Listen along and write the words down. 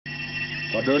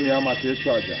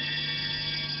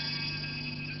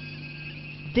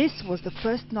This was the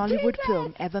first Nollywood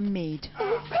film ever made.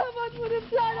 Oh, come on, for the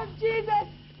blood of Jesus!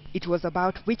 It was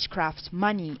about witchcraft,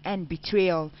 money and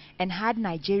betrayal, and had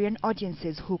Nigerian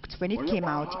audiences hooked when it came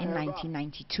out in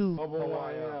 1992.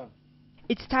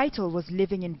 Its title was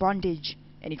Living in Bondage,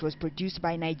 and it was produced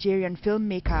by Nigerian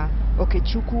filmmaker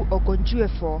Okechukwu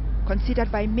Ogonjuefo, considered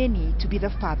by many to be the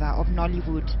father of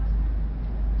Nollywood.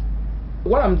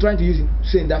 What I'm trying to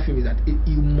say in that film is that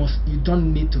you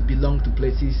don't need to belong to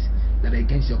places that are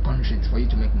against your conscience for you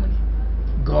to make money.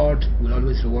 God will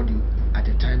always reward you at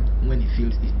a time when he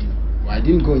feels it's due. Well, I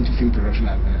didn't go into film production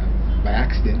by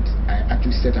accident. I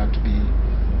actually set out to be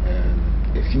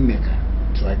a filmmaker.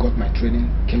 So I got my training,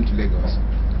 came to Lagos.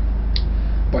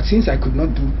 But since I could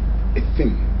not do a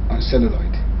film on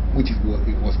celluloid, which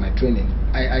was my training,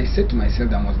 I said to myself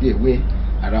there must be a way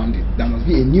around it. There must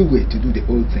be a new way to do the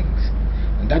old things.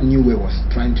 And that new way was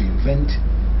trying to invent,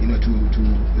 to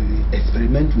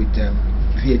experiment with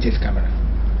VHS camera.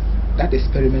 That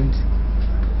experiment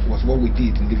was what we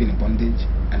did in Living in Bondage,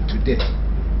 and today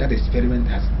that experiment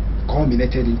has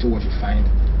culminated into what you find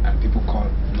and people call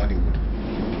Nollywood.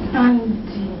 Andy,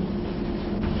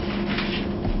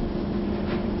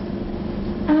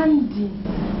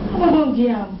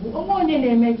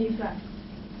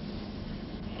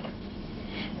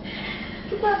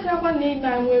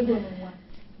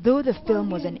 Though the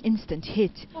film was an instant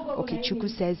hit,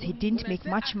 Okechukwu says he didn't make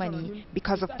much money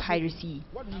because of piracy.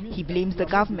 He blames the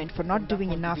government for not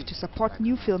doing enough to support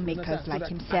new filmmakers like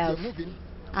himself.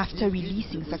 After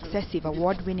releasing successive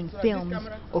award-winning films,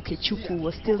 Okechukwu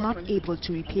was still not able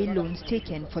to repay loans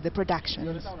taken for the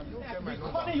productions.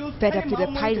 Fed up with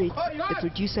the pirates, the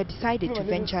producer decided to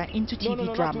venture into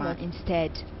TV drama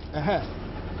instead.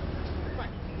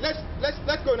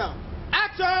 Let's go now.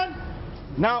 Action!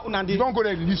 Now, Nandi, you don't go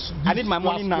there this I need my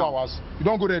money now. 2 hours. You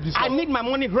don't go there this I need my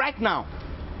money right now.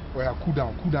 Well, cool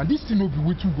down. This thing will be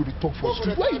way too good to talk for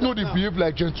street. Why you know they behave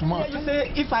like gentlemen? You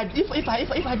say if I did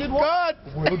what? God!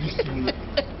 Well, this thing.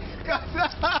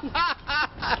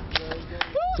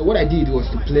 So what I did was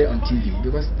to play on TV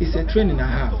because it's a training I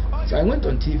have. So I went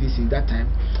on TV since that time,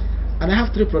 and I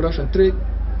have 3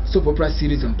 soap opera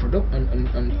series on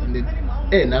the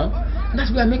air now, and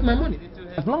that's where I make my money.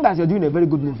 As long as you're doing a very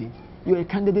good movie, you're a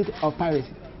candidate of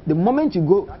piracy. The moment you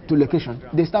go to location,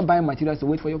 they start buying materials to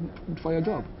wait for your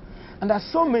job. And there's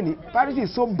so many. Piracy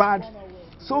is so bad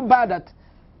that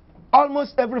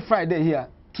almost every Friday here,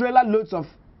 trailer loads of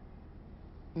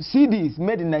CDs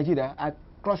made in Nigeria are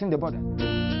crossing the border.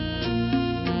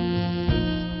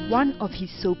 One of his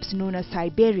soaps, known as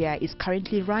Siberia, is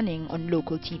currently running on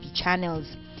local TV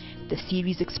channels. The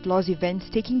series explores events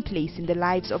taking place in the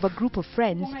lives of a group of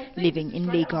friends living in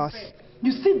Lagos.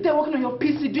 You sit there working on your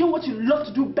PC, doing what you love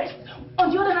to do best.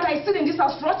 On the other hand, I sit in this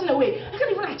house rotting away. I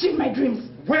can't even achieve my dreams.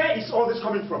 Where is all this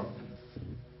coming from?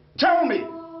 Tell me.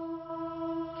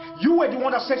 You were the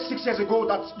one that said 6 years ago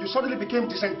that you suddenly became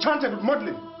disenchanted with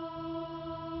modeling.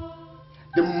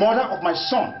 The mother of my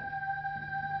son.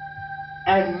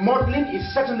 And modeling is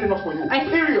certainly not for you.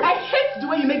 Period. I hate the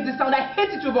way you make this sound. I hate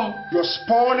it, Yvonne. You're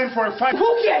spoiling for a fight.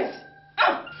 Who cares?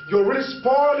 You're really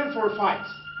spoiling for a fight.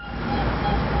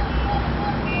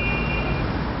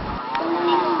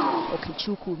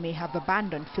 Okechukwu may have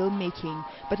abandoned filmmaking,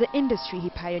 but the industry he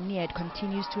pioneered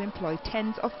continues to employ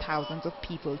tens of thousands of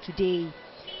people today,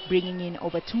 bringing in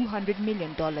over $200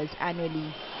 million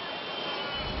annually.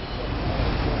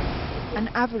 An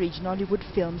average Nollywood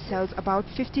film sells about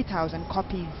 50,000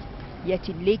 copies, yet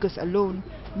in Lagos alone,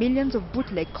 millions of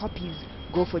bootleg copies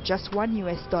go for just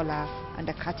 $1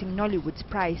 undercutting Nollywood's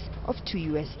price of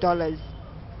 $2.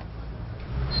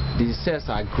 The sales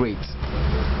are great.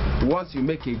 Once you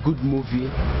make a good movie,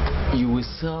 you will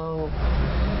sell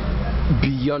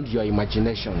beyond your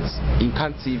imaginations. You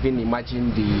can't even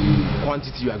imagine the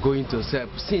quantity you are going to sell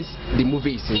since the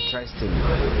movie is interesting.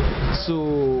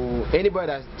 So anybody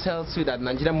that tells you that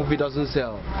Nigerian movie doesn't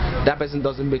sell, that person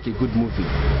doesn't make a good movie.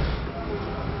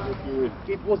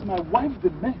 It was my wife they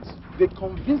met. They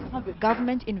convinced her.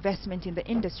 Government investment in the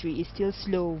industry is still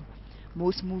slow.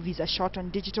 Most movies are shot on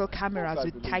digital cameras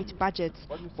with tight budgets,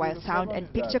 while sound and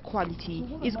picture quality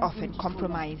is often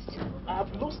compromised. I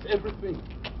have lost everything.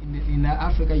 In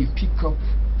Africa, you pick up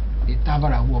a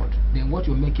TAVR award. Then what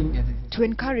you're making is... To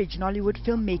encourage Nollywood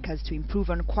filmmakers to improve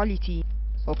on quality,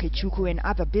 Okechukwu and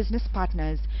other business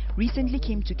partners recently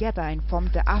came together and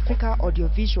formed the Africa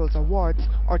Audiovisuals Awards,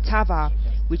 or TAVR,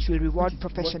 which will reward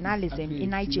professionalism in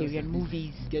Nigerian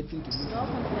movies.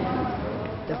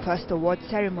 The first award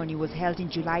ceremony was held in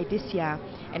July this year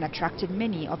and attracted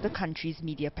many of the country's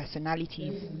media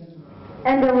personalities.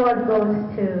 And the award goes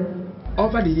to...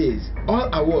 Over the years, all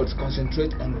awards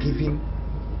concentrate on giving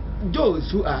those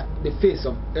who are the face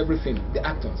of everything, the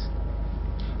actors.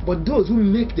 But those who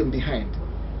make them behind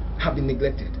have been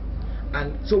neglected.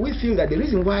 And so we feel that the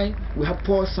reason why we have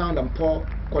poor sound and poor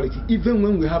quality, even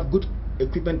when we have good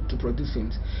equipment to produce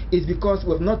films, is because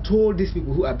we have not told these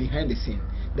people who are behind the scene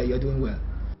that you are doing well.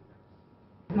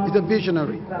 He's a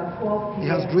visionary. He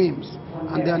has dreams.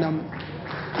 And then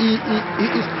he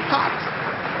is part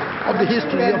of the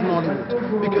history of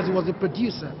Nollywood, because he was the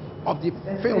producer of the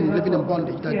film Living in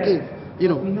Bondage that gave,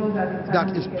 that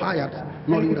inspired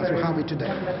Nollywood as we have it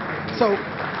today. So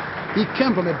he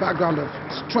came from a background of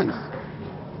strength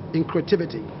in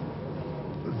creativity,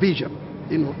 vision,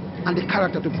 and the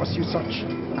character to pursue such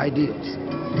ideals.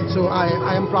 So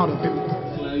I am proud of him.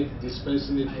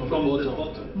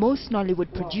 Most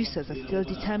Nollywood producers are still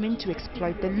determined to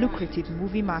exploit the lucrative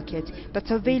movie market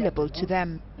that's available to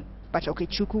them. But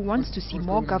Okechukwu wants to see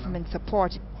more government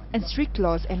support and strict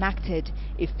laws enacted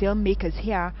if filmmakers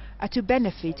here are to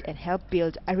benefit and help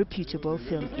build a reputable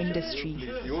film industry.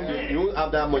 You won't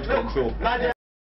have that much control.